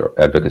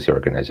advocacy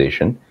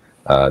organization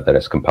that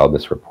has compiled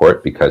this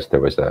report because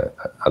there was a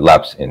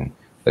lapse in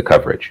the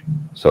coverage.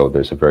 So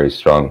there's a very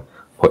strong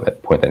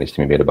point that needs to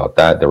be made about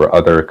that. There were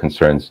other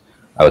concerns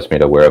I was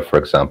made aware of. For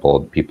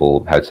example,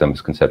 people had some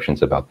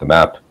misconceptions about the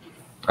map.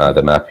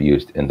 The map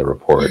used in the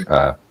report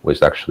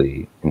was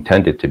actually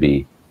intended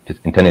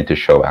to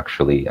show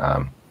actually,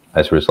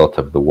 as a result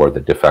of the war,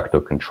 the de facto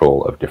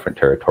control of different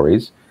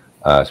territories,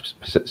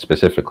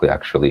 specifically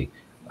actually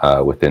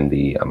within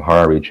the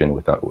Amhara region,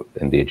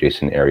 in the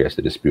adjacent areas,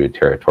 the disputed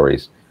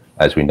territories.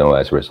 As we know,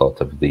 as a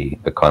result of the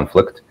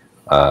conflict,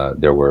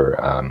 there was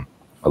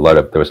a lot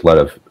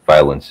of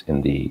violence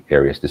in the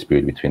areas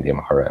disputed between the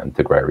Amhara and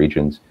Tigray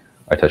regions.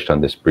 I touched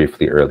on this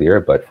briefly earlier,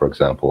 but for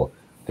example,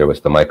 there was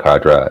the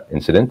Maikadra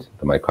incident.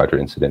 The Maikadra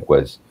incident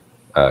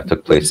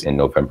took place in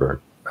November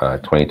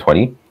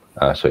 2020.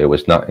 So it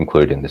was not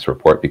included in this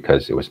report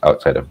because it was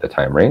outside of the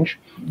time range.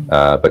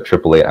 But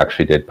AAA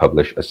actually did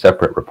publish a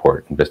separate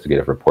report,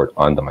 investigative report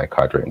on the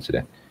Maikadra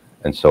incident.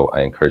 And so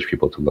I encourage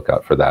people to look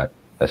out for that.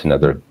 That's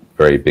another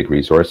very big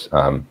resource.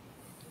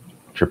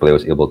 AAA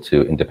was able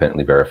to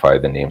independently verify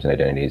the names and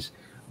identities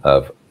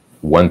of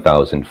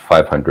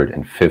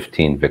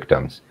 1,515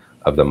 victims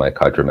of the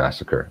Maikadra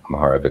massacre,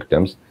 Amhara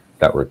victims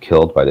that were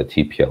killed by the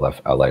TPLF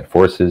allied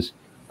forces.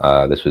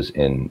 This was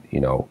in,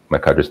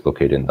 Maikadra is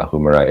located in the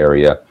Humera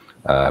area,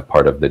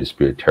 part of the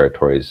disputed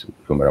territories,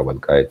 Humera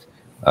Welgait,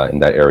 in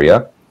that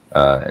area.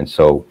 And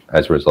so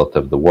as a result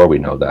of the war, we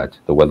know that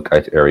the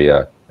Welgait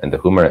area and the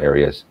Humera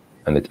areas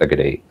and the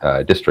Tagaday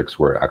districts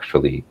were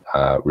actually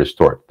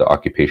restored. The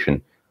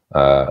occupation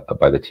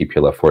by the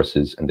TPLF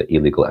forces and the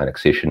illegal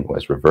annexation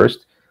was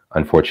reversed.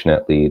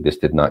 Unfortunately, this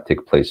did not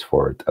take place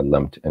for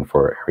Alamt and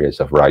for areas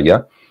of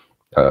Raya,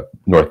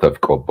 north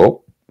of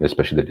Kobo,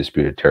 especially the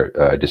disputed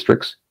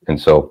districts. And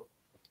so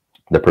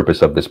the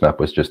purpose of this map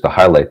was just to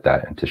highlight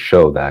that and to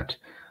show that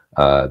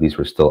these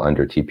were still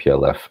under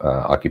TPLF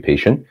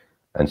occupation.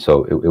 And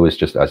so it was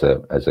just as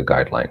a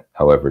guideline.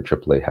 However,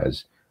 AAA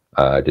has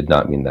did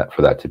not mean that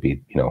for that to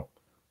be,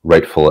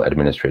 rightful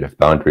administrative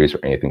boundaries or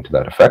anything to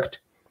that effect.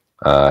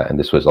 And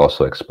this was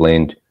also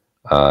explained.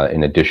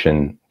 In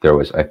addition, there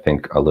was, I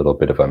think, a little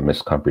bit of a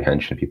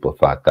miscomprehension. People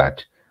thought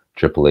that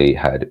AAA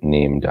had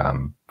named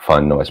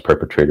Fano as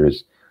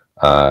perpetrators,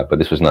 but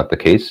this was not the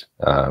case.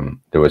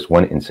 There was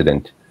one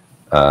incident,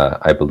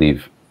 I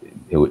believe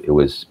it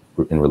was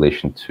in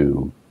relation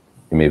to,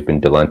 it may have been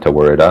Delanta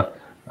Warada.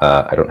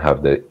 I don't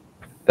have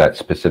that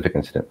specific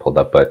incident pulled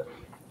up, but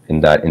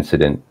in that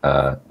incident,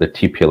 the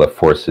TPLF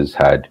forces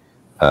had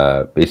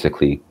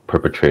basically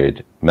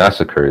perpetrated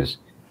massacres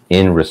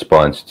in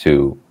response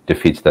to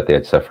defeats that they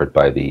had suffered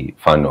by the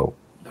Fano,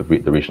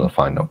 the regional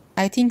Fano.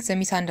 I think the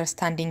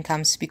misunderstanding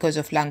comes because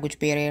of language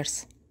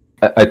barriers.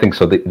 I think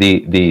so.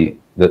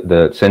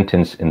 The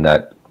sentence in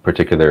that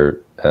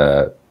particular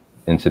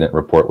incident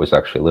report was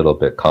actually a little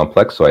bit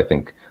complex, so I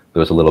think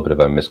there was a little bit of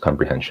a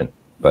miscomprehension.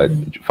 But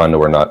Fano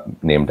were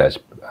not named as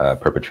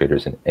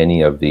perpetrators in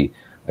any of the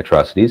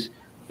atrocities.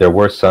 There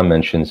were some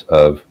mentions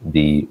of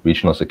the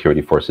regional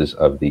security forces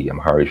of the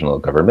Amhara regional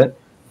government,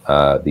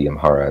 the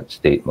Amhara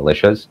state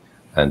militias,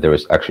 and there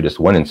was actually just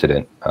one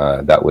incident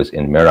that was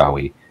in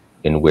Merawi,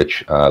 in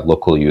which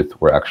local youth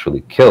were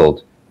actually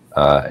killed,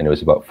 and it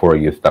was about 4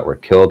 youth that were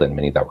killed and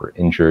many that were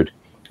injured.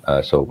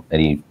 So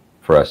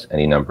for us,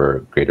 any number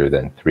greater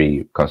than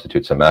 3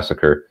 constitutes a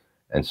massacre.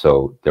 And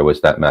so there was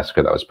that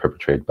massacre that was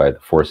perpetrated by the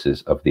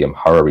forces of the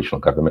Amhara regional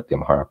government, the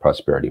Amhara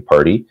Prosperity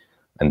Party,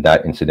 and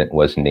that incident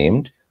was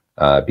named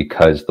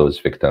because those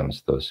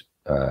victims, those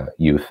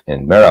youth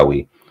in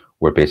Merawi,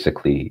 were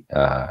basically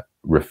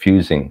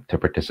refusing to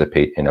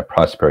participate in a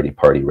Prosperity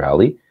Party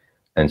rally.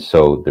 And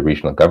so the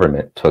regional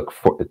government took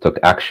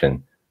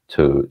action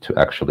to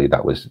actually,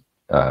 that was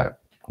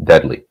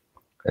deadly.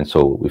 And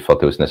so we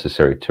felt it was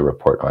necessary to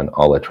report on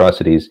all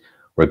atrocities,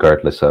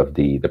 regardless of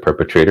the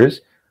perpetrators.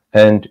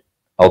 And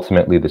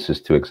ultimately, this is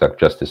to exact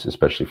justice,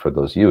 especially for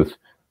those youth,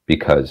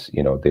 because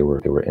they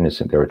were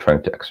innocent. They were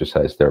trying to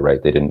exercise their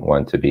right. They didn't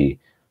want to be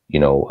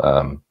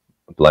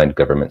blind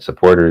government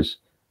supporters.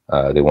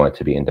 They wanted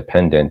to be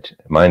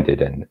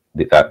independent-minded, and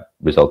that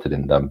resulted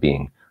in them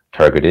being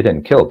targeted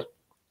and killed.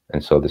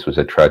 And so this was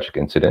a tragic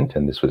incident,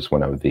 and this was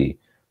one of the,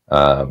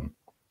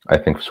 I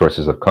think,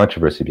 sources of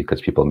controversy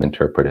because people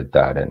interpreted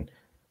that, and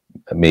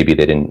maybe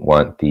they didn't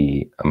want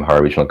the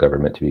Amhara regional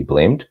government to be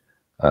blamed,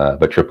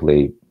 but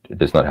AAA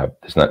does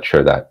not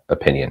share that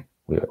opinion.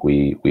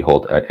 We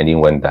hold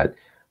anyone that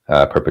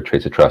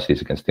perpetrates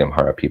atrocities against the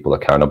Amhara people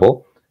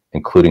accountable,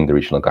 including the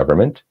regional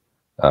government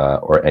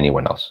or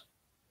anyone else.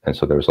 And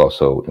so there was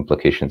also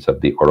implications of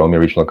the Oromo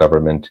regional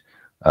government,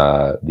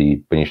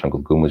 the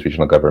Benishangul Gumuz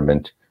regional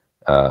government,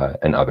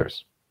 and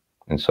others.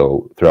 And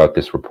so throughout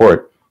this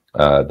report,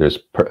 there's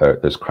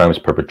crimes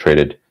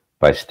perpetrated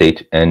by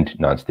state and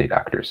non-state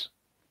actors.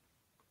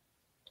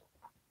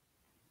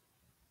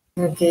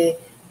 Okay.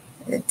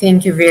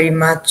 Thank you very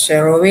much,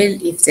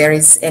 Robel. If there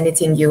is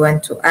anything you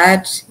want to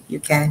add, you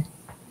can.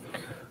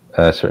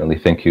 Certainly.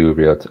 Thank you,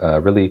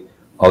 Reeyot. Really,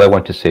 all I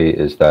want to say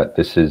is that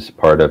this is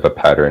part of a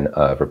pattern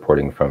of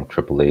reporting from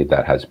AAA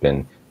that has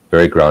been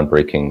very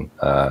groundbreaking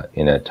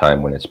in a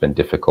time when it's been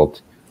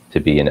difficult to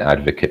be an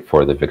advocate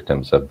for the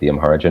victims of the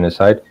Amhara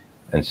genocide.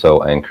 And so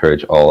I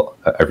encourage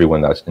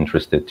everyone that's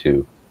interested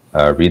to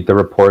read the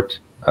report,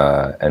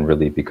 and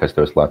really, because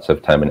there's lots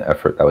of time and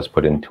effort that was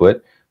put into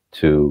it,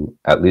 to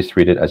at least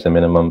read it as a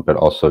minimum, but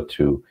also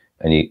to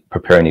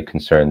prepare any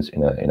concerns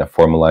in a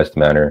formalized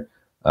manner,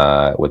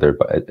 whether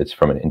it's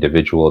from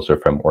individuals or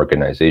from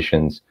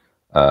organizations,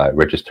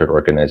 registered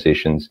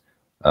organizations,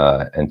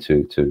 and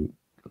to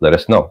let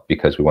us know,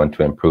 because we want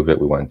to improve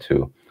it. We want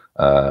to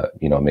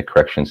make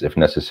corrections if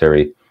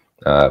necessary.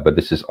 But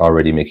this is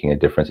already making a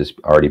difference. It's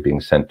already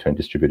being sent and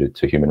distributed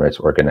to human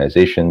rights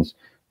organizations,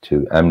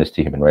 to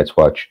Amnesty, Human Rights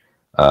Watch,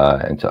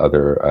 and to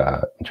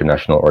other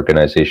international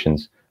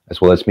organizations, as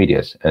well as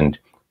medias. And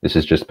this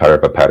is just part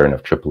of a pattern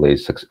of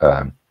AAA's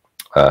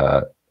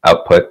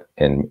output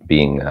in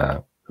being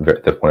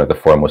one of the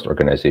foremost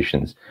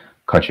organizations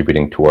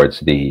contributing towards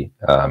the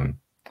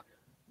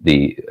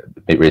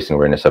raising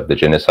awareness of the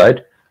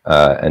genocide.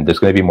 And there's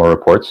going to be more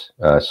reports,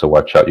 so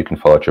watch out. You can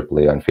follow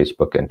AAA on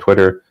Facebook and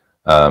Twitter.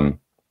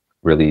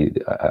 Really,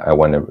 I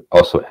want to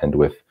also end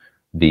with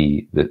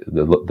the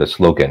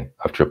slogan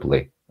of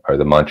AAA, or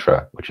the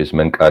mantra, which is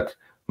Menkat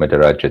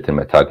Madarajat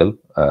Matagal,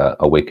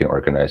 awaken,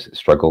 organize,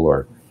 struggle,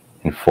 or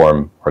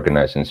inform,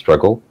 organize, and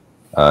struggle.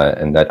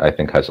 And that, I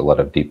think, has a lot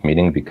of deep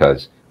meaning,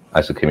 because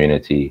as a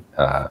community,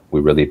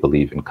 we really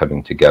believe in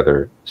coming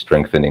together,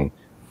 strengthening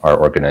our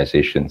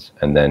organizations,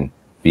 and then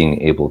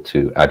being able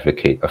to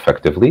advocate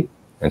effectively.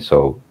 And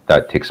so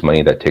that takes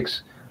money, that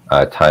takes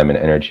time and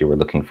energy. We're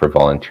looking for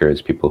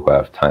volunteers, people who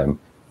have time,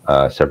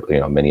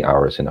 many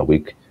hours in a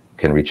week,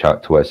 can reach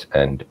out to us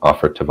and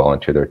offer to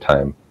volunteer their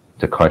time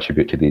to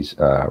contribute to these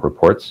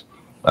reports,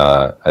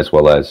 as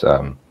well as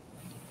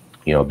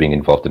being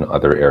involved in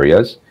other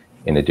areas.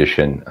 In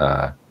addition,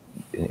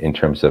 in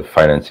terms of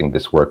financing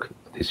this work,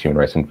 these human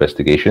rights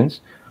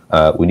investigations,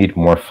 we need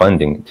more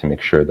funding to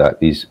make sure that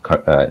these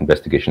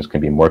investigations can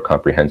be more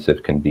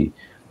comprehensive, can be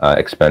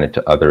expanded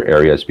to other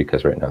areas,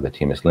 because right now the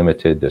team is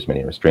limited, there's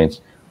many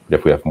restraints. But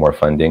if we have more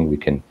funding, we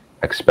can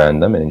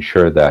expand them and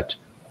ensure that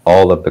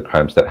all of the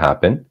crimes that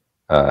happen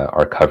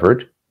are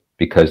covered,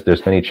 because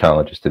there's many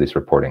challenges to this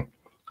reporting.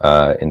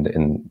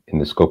 In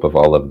the scope of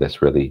all of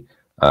this, really,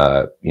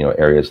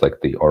 areas like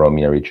the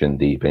Oromia region,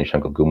 the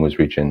Benishangul Gumuz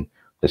region,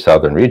 the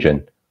southern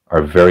region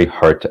are very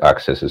hard to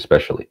access,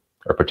 especially,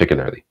 or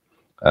particularly.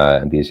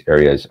 And these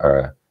areas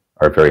are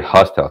very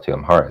hostile to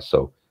Amharas.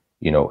 So,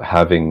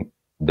 having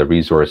the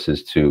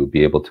resources to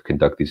be able to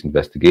conduct these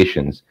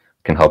investigations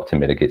can help to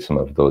mitigate some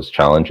of those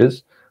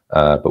challenges.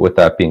 But with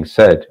that being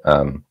said,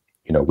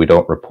 we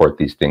don't report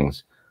these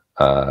things,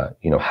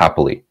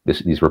 happily.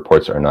 These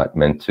reports are not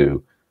meant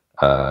to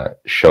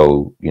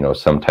show,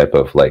 some type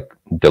of like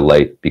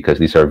delight, because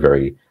these are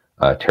very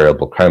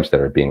terrible crimes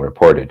that are being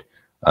reported.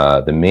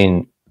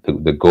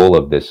 The goal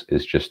of this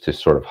is just to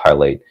sort of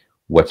highlight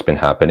what's been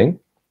happening,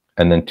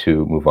 and then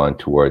to move on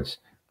towards,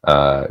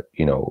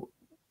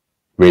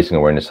 raising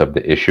awareness of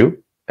the issue,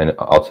 and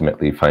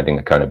ultimately finding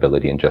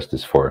accountability and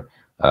justice for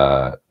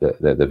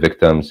the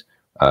victims.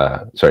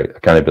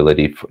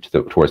 Accountability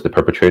towards the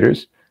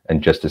perpetrators,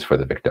 and justice for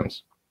the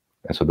victims.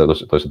 And so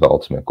those are the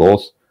ultimate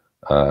goals.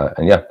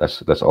 And yeah,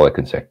 that's all I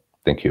can say.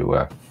 Thank you,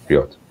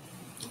 Reeyot.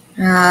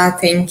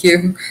 Thank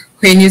you.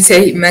 When you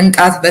say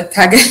Menkat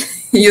Battagal,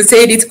 you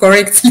said it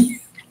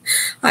correctly.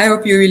 I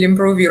hope you will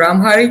improve your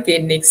Amharic,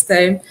 and next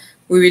time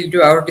we will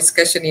do our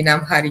discussion in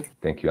Amharic.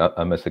 Thank you.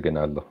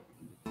 Amasaganallo.